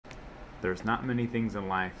There's not many things in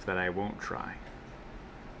life that I won't try,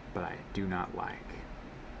 but I do not like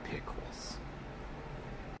pickles.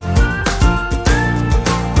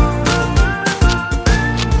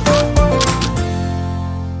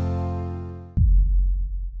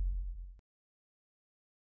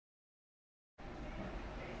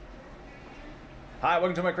 Hi,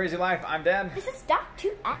 welcome to my crazy life. I'm Dan. This is Dr.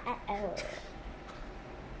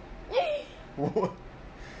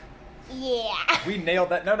 Yeah. We nailed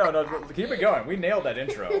that. No, keep it going. We nailed that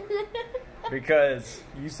intro because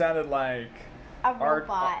you sounded like A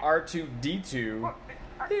robot. R2D2.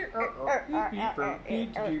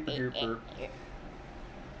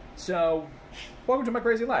 So, welcome to my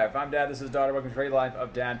crazy life. I'm Dad. This is Daughter. Welcome to Crazy Life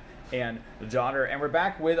of Dad and the Daughter, and we're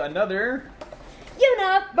back with another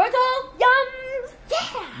Universal Yums.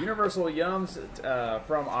 Yeah. Universal Yums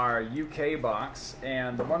from our UK box,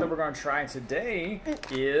 and the one that we're going to try today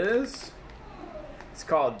is, it's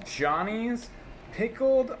called Johnny's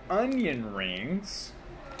Pickled Onion Rings.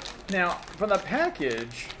 Now, from the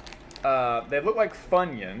package, they look like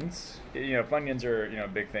Funyuns. You know, Funyuns are, you know, a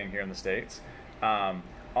big thing here in the States.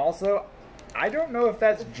 Also, I don't know if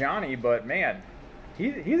that's Johnny, but man,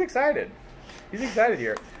 he's excited. He's excited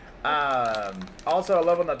here. Also, I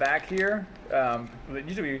love on the back here,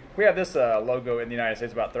 usually we have this logo in the United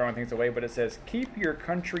States about throwing things away, but it says, keep your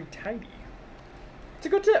country tidy. It's a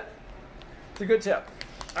good tip. It's a good tip.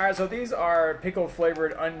 Alright, so these are pickle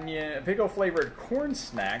flavored corn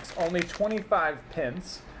snacks, only 25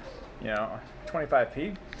 pence, you know,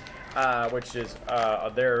 25p, which is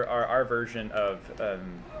our version of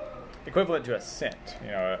equivalent to a cent,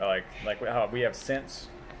 you know, like how we have cents.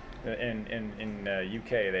 In UK,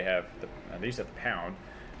 they have they used to have the pound,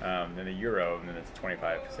 then the euro, and then it's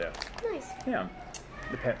 25 cents. Nice. Yeah,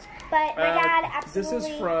 depends. But my dad absolutely. This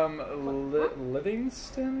is from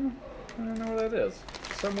Livingston. I don't know where that is.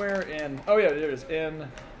 Somewhere in. Oh yeah, it is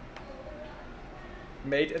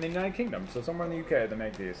made in the United Kingdom. So somewhere in the UK they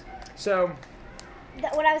make these. So.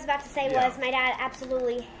 What I was about to say yeah. was my dad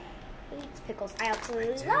absolutely hates pickles. I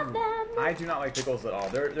absolutely love them. I do not like pickles at all.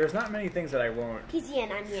 There's not many things that I won't. He's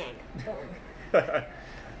yin, I'm yang. Boom.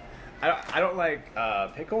 I don't like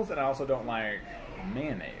pickles, and I also don't like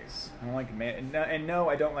mayonnaise. I don't like and no,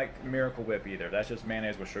 I don't like Miracle Whip either. That's just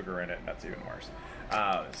mayonnaise with sugar in it, and that's even worse.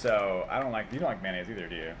 So I don't like. You don't like mayonnaise either,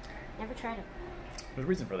 do you? Never tried it. There's a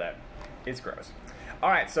reason for that. It's gross. All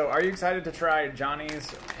right, so are you excited to try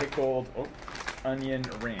Johnny's pickled onion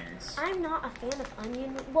rings? I'm not a fan of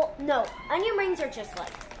onion. Well, no, onion rings are just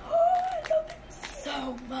like. I love it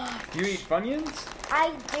so much. Do you eat Funyuns?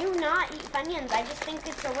 I do not eat Funyuns. I just think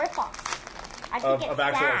it's a ripoff. I think it's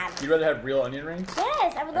sad. You'd rather have real onion rings?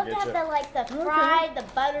 Yes, I would love to have the fried, the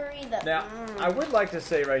buttery, the. Now, I would like to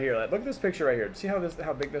say right here, like, look at this picture right here. See how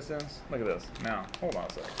big this is? Look at this. Now, hold on a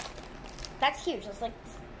second. That's huge. It's like.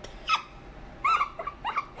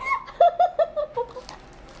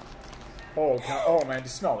 Oh man,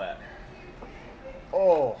 just smell that.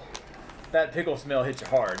 Oh, that pickle smell hits you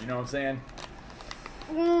hard. You know what I'm saying?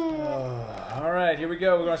 All right, here we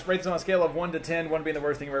go. We're going to rate this on a scale of 1 to 10. 1 being the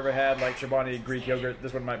worst thing you've ever had, like Chobani Greek yogurt.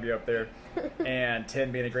 This one might be up there. And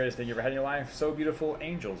 10 being the greatest thing you ever had in your life. So beautiful,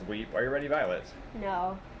 angels weep. Are you ready, Violet?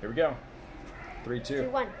 No. Here we go. 3, 2. 2,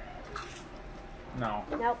 1. No.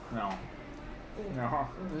 Nope. No. No.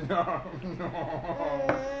 No.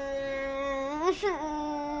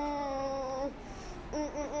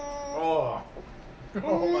 Oh.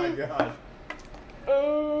 Oh my gosh.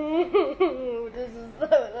 This is so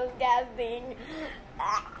disgusting.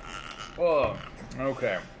 Oh,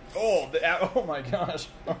 okay. Oh my gosh.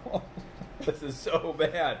 This is so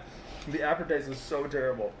bad. The aftertaste is so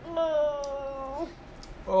terrible. No.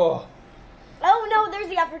 Oh. Oh no, there's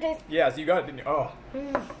the aftertaste. Yeah, so you got it, didn't you? Oh.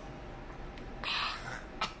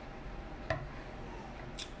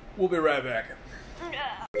 We'll be right back.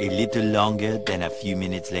 A little longer than a few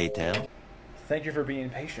minutes later. Thank you for being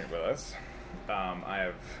patient with us. I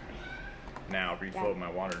have now refilled my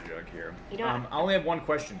water jug here. I only have one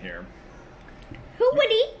question here. Who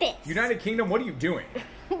would eat this? United Kingdom, what are you doing?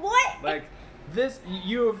 What? Like, this,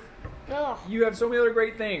 you have so many other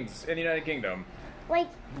great things in the United Kingdom. Like,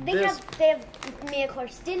 they have main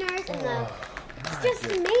course dinners and it's just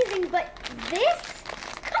amazing, but this?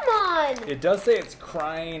 Come on! It does say it's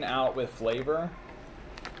crying out with flavor.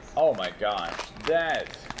 Oh my gosh,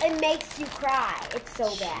 it makes you cry. It's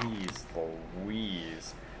so bad. Jeez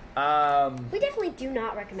Louise. We definitely do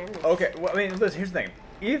not recommend this. Okay, well, I mean, listen, here's the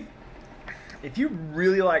thing. If you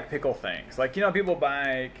really like pickle things, like, you know, people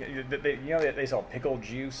buy, they sell pickle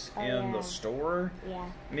juice in the store. Yeah.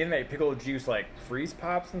 And then they pickle juice like freeze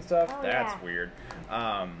pops and stuff. Oh, That's yeah. weird.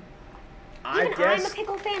 Even I'm a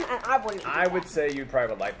pickle fan, and I wouldn't. I would say you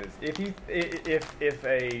probably would like this. If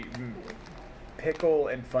a pickle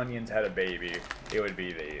and Funyuns had a baby, it would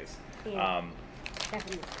be these. Yeah,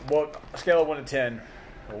 definitely. Well, a scale of 1 to 10,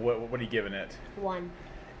 what are you giving it? 1.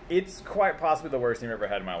 It's quite possibly the worst thing I've ever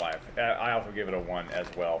had in my life. I also give it a 1 as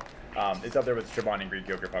well. It's up there with Chobani Greek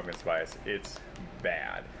yogurt pumpkin spice. It's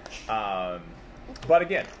bad. But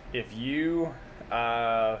again, if you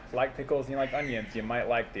like pickles and you like onions, you might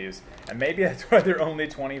like these. And maybe that's why they're only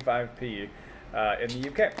 25p in the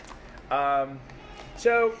UK.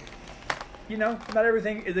 So, you know, not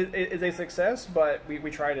everything is a success, but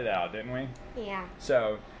we tried it out, didn't we? Yeah.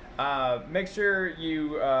 So, make sure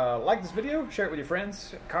you like this video, share it with your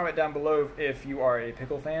friends, comment down below if you are a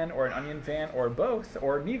pickle fan or an onion fan or both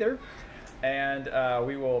or neither. And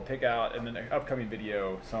we will pick out in the upcoming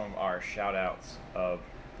video some of our shout outs of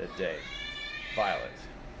the day. Violet,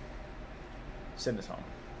 send us home.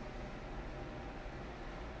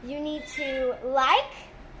 You need to like,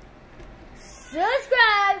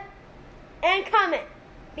 subscribe, and comment,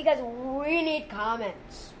 because we need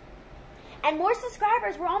comments. And more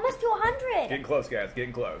subscribers. We're almost to 100. Getting close, guys.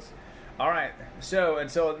 Getting close. All right. So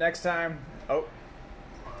until next time. Oh,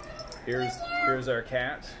 here's our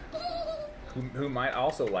cat, who might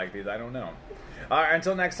also like these. I don't know. All right.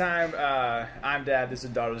 Until next time. I'm Dad. This is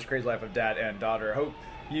Daughter. This is Crazy Life of Dad and Daughter. Hope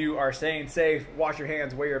you are staying safe. Wash your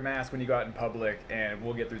hands. Wear your mask when you go out in public, and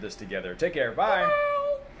we'll get through this together. Take care. Bye. Bye.